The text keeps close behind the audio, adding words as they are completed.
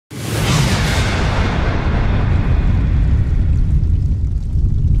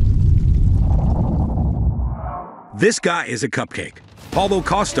This guy is a cupcake. Paulo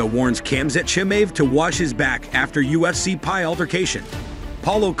Costa warns Khamzat Chimaev to watch his back after UFC pie altercation.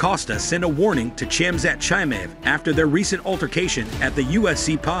 Paulo Costa sent a warning to Khamzat Chimaev after their recent altercation at the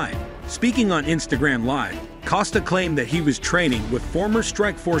UFC pie. Speaking on Instagram Live, Costa claimed that he was training with former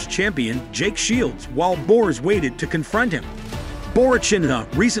Strikeforce champion Jake Shields while Boris waited to confront him. Borachina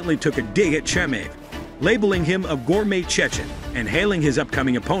recently took a dig at Chimaev, labeling him a gourmet Chechen and hailing his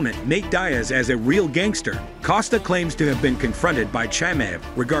upcoming opponent Nate Diaz as a real gangster. Costa claims to have been confronted by Chimaev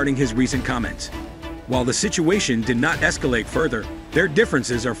regarding his recent comments. While the situation did not escalate further, their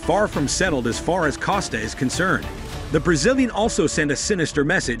differences are far from settled as far as Costa is concerned. The Brazilian also sent a sinister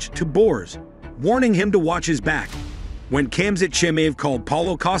message to Boris, warning him to watch his back, when Khamzat Chimaev called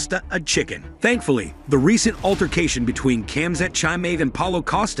Paulo Costa a chicken. Thankfully, the recent altercation between Khamzat Chimaev and Paulo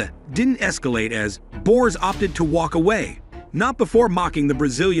Costa didn't escalate as Boris opted to walk away, not before mocking the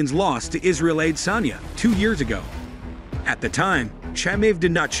Brazilian's loss to Israel Adesanya 2 years ago. At the time, Chimaev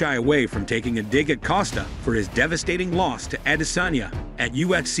did not shy away from taking a dig at Costa for his devastating loss to Adesanya at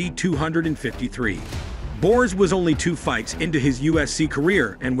UFC 253. Boris was only 2 fights into his UFC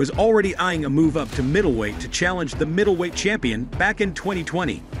career and was already eyeing a move up to middleweight to challenge the middleweight champion back in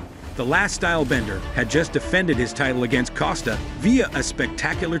 2020. The last stylebender had just defended his title against Costa via a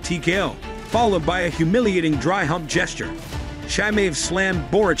spectacular TKO, followed by a humiliating dry hump gesture. Chimaev slammed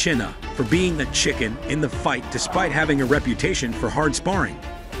Borachina for being a chicken in the fight despite having a reputation for hard sparring.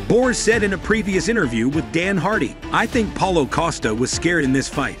 Boris said in a previous interview with Dan Hardy, "I think Paulo Costa was scared in this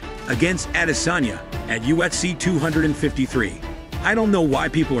fight against Adesanya at UFC 253. I don't know why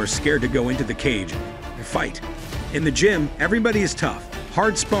people are scared to go into the cage and fight. In the gym, everybody is tough,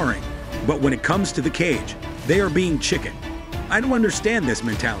 hard sparring, but when it comes to the cage, they are being chicken. I don't understand this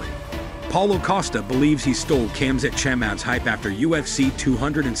mentality." Paulo Costa believes he stole Khamzat Chimaev's hype after UFC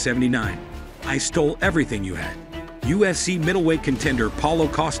 279. "I stole everything you had." UFC middleweight contender Paulo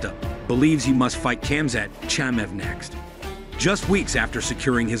Costa believes he must fight Khamzat Chimaev next. Just weeks after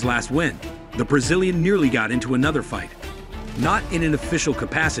securing his last win, the Brazilian nearly got into another fight. Not in an official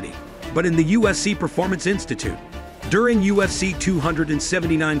capacity, but in the UFC Performance Institute. During UFC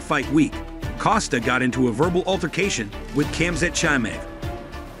 279 fight week, Costa got into a verbal altercation with Khamzat Chimaev.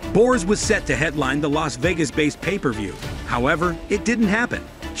 Boris was set to headline the Las Vegas-based pay-per-view. However, it didn't happen.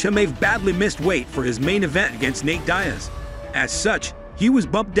 Chimaev badly missed weight for his main event against Nate Diaz. As such, he was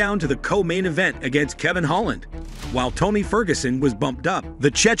bumped down to the co-main event against Kevin Holland. While Tony Ferguson was bumped up, the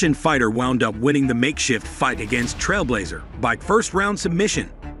Chechen fighter wound up winning the makeshift fight against Trailblazer by first-round submission.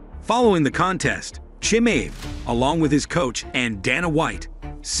 Following the contest, Chimaev, along with his coach and Dana White,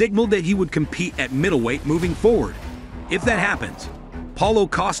 signaled that he would compete at middleweight moving forward. If that happens, Paulo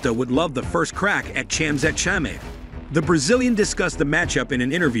Costa would love the first crack at Khamzat Chimaev. The Brazilian discussed the matchup in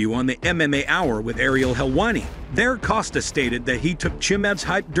an interview on the MMA Hour with Ariel Helwani. There, Costa stated that he took Chimaev's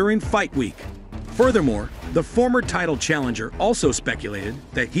hype during fight week. Furthermore, the former title challenger also speculated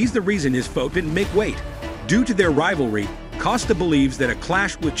that he's the reason his foe didn't make weight. Due to their rivalry, Costa believes that a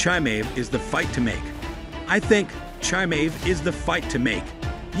clash with Chimaev is the fight to make. "I think Chimaev is the fight to make."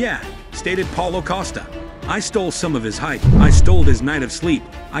 "Yeah," stated Paulo Costa. "I stole some of his hype. I stole his night of sleep.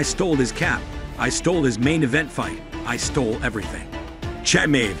 I stole his cap. I stole his main event fight. I stole everything.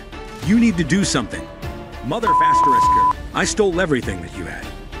 Chimaev, you need to do something. Mother faster. I stole everything that you had.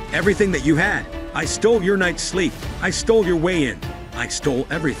 Everything that you had. I stole your night's sleep. I stole your weigh-in. I stole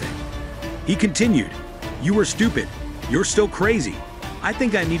everything." He continued, "You were stupid. You're still crazy. I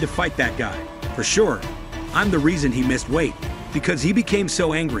think I need to fight that guy. For sure. I'm the reason he missed weight, because he became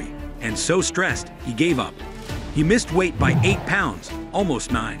so angry and so stressed, he gave up. He missed weight by 8 pounds,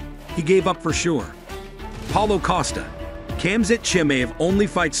 almost 9. He gave up for sure." Paulo Costa, "Khamzat Chimaev only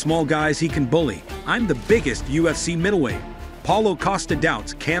fights small guys he can bully. I'm the biggest UFC middleweight." Paulo Costa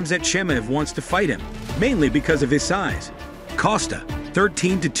doubts Khamzat Chimaev wants to fight him, mainly because of his size. Costa,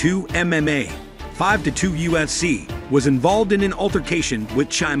 13-2 MMA, 5-2 UFC, was involved in an altercation with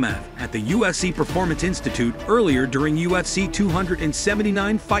Chimaev at the UFC Performance Institute earlier during UFC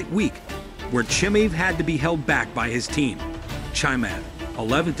 279 fight week, where Chimaev had to be held back by his team. Chimaev,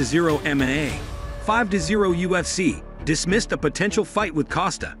 11-0 MMA, 5-0 UFC, dismissed a potential fight with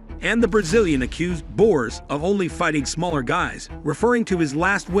Costa, and the Brazilian accused Boris of only fighting smaller guys, referring to his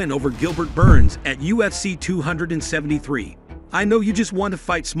last win over Gilbert Burns at UFC 273. "I know you just want to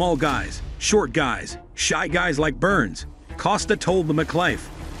fight small guys, short guys, shy guys like Burns," Costa told TheMacLife.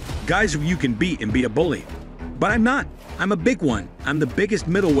 "Guys you can beat and be a bully. But I'm not. I'm a big one. I'm the biggest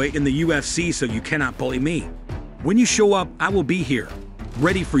middleweight in the UFC, so you cannot bully me. When you show up, I will be here,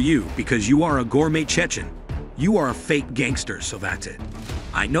 ready for you, because you are a gourmet Chechen. You are a fake gangster, so that's it.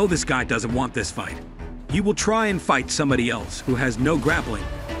 I know this guy doesn't want this fight. He will try and fight somebody else who has no grappling,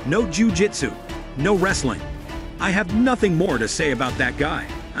 no jiu-jitsu, no wrestling. I have nothing more to say about that guy.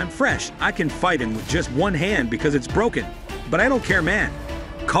 I'm fresh. I can fight him with just one hand because it's broken. But I don't care, man.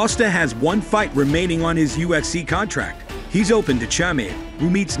 Costa has one fight remaining on his UFC contract. He's open to Chimaev, who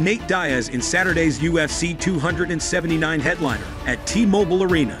meets Nate Diaz in Saturday's UFC 279 headliner at T-Mobile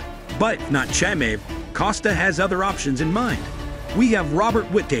Arena. But if not Chimaev, Costa has other options in mind. We have Robert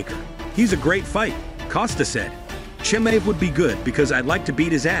Whittaker. He's a great fight, Costa said. Chimaev would be good because I'd like to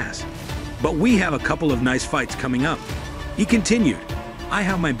beat his ass. But we have a couple of nice fights coming up. He continued, I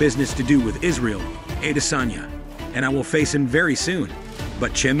have my business to do with Israel Adesanya, and I will face him very soon.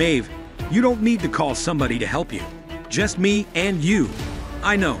 But Chimaev, you don't need to call somebody to help you. Just me and you.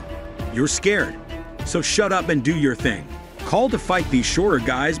 I know. You're scared. So shut up and do your thing. Call to fight these shorter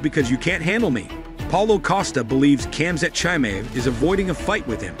guys because you can't handle me. Paulo Costa believes Khamzat Chimaev is avoiding a fight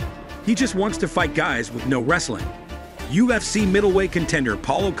with him. He just wants to fight guys with no wrestling. UFC middleweight contender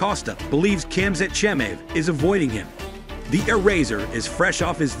Paulo Costa believes Khamzat Chimaev is avoiding him. The Eraser is fresh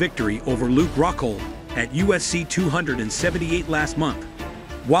off his victory over Luke Rockhold at UFC 278 last month.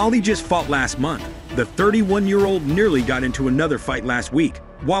 While he just fought last month, the 31-year-old nearly got into another fight last week.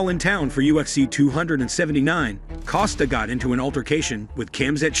 While in town for UFC 279, Costa got into an altercation with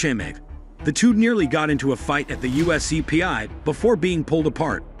Khamzat Chimaev. The two nearly got into a fight at the UFC PI before being pulled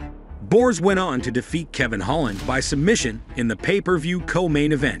apart. Boers went on to defeat Kevin Holland by submission in the pay-per-view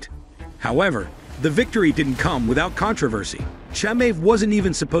co-main event. However, the victory didn't come without controversy. Chimaev wasn't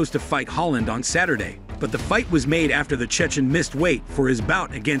even supposed to fight Holland on Saturday, but the fight was made after the Chechen missed weight for his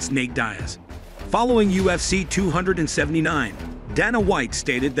bout against Nate Diaz. Following UFC 279, Dana White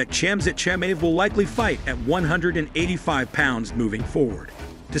stated that Khamzat Chimaev will likely fight at 185 pounds moving forward.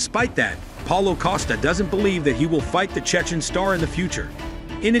 Despite that, Paulo Costa doesn't believe that he will fight the Chechen star in the future.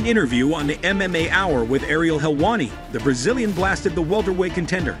 In an interview on the MMA Hour with Ariel Helwani, the Brazilian blasted the welterweight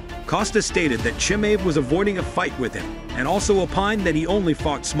contender. Costa stated that Chimaev was avoiding a fight with him, and also opined that he only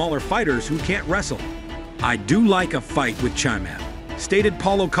fought smaller fighters who can't wrestle. I do like a fight with Chimaev, stated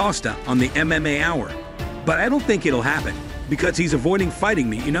Paulo Costa on the MMA Hour. But I don't think it'll happen, because he's avoiding fighting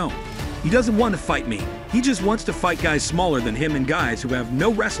me, you know. He doesn't want to fight me. He just wants to fight guys smaller than him and guys who have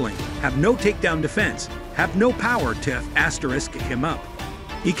no wrestling, have no takedown defense, have no power to asterisk him up.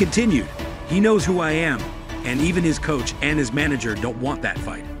 He continued, he knows who I am, and even his coach and his manager don't want that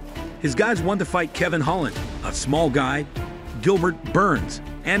fight. His guys want to fight Kevin Holland, a small guy, Gilbert Burns,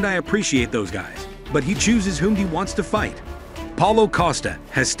 and I appreciate those guys, but he chooses whom he wants to fight. Paulo Costa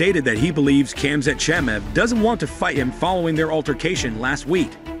has stated that he believes Khamzat Chimaev doesn't want to fight him following their altercation last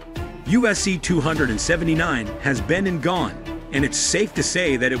week. UFC 279 has been and gone, and it's safe to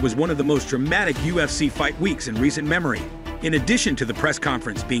say that it was one of the most dramatic UFC fight weeks in recent memory. In addition to the press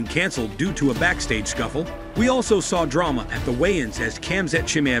conference being canceled due to a backstage scuffle, we also saw drama at the weigh-ins as Khamzat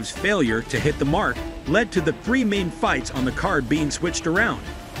Chimaev's failure to hit the mark led to the three main fights on the card being switched around.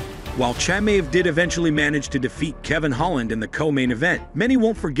 While Chimaev did eventually manage to defeat Kevin Holland in the co-main event, many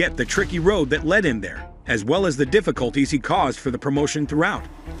won't forget the tricky road that led him there, as well as the difficulties he caused for the promotion throughout.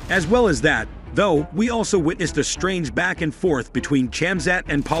 As well as that, though, we also witnessed a strange back and forth between Khamzat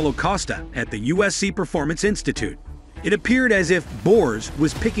and Paulo Costa at the UFC Performance Institute. It appeared as if Boers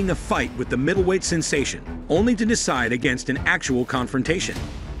was picking a fight with the middleweight sensation, only to decide against an actual confrontation.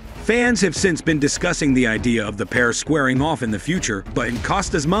 Fans have since been discussing the idea of the pair squaring off in the future, but in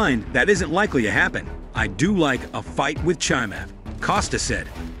Costa's mind, that isn't likely to happen. I do like a fight with Chimaev, Costa said.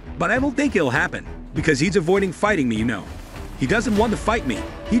 But I don't think it'll happen, because he's avoiding fighting me, you know. He doesn't want to fight me.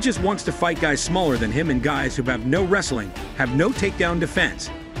 He just wants to fight guys smaller than him and guys who have no wrestling, have no takedown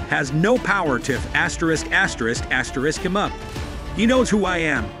defense, has no power to asterisk him up. He knows who I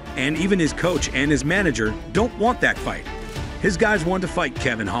am, and even his coach and his manager don't want that fight. His guys want to fight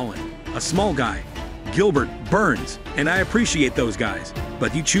Kevin Holland, a small guy, Gilbert Burns, and I appreciate those guys,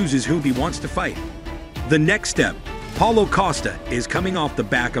 but he chooses whom he wants to fight. The next step, Paulo Costa is coming off the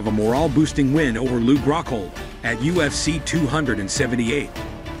back of a morale-boosting win over Luke Rockhold at UFC 278.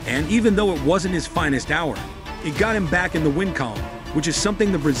 And even though it wasn't his finest hour, it got him back in the win column, which is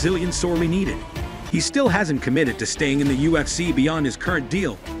something the Brazilian sorely needed. He still hasn't committed to staying in the UFC beyond his current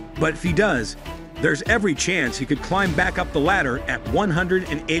deal, but if he does, there's every chance he could climb back up the ladder at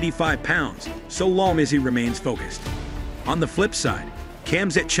 185 pounds, so long as he remains focused. On the flip side,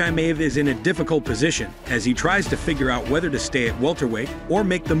 Khamzat Chimaev is in a difficult position as he tries to figure out whether to stay at welterweight or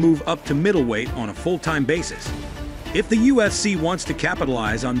make the move up to middleweight on a full-time basis. If the UFC wants to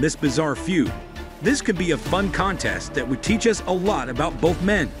capitalize on this bizarre feud, this could be a fun contest that would teach us a lot about both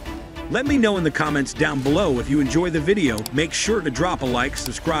men. Let me know in the comments down below if you enjoy the video. Make sure to drop a like,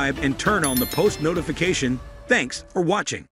 subscribe, and turn on the post notification. Thanks for watching.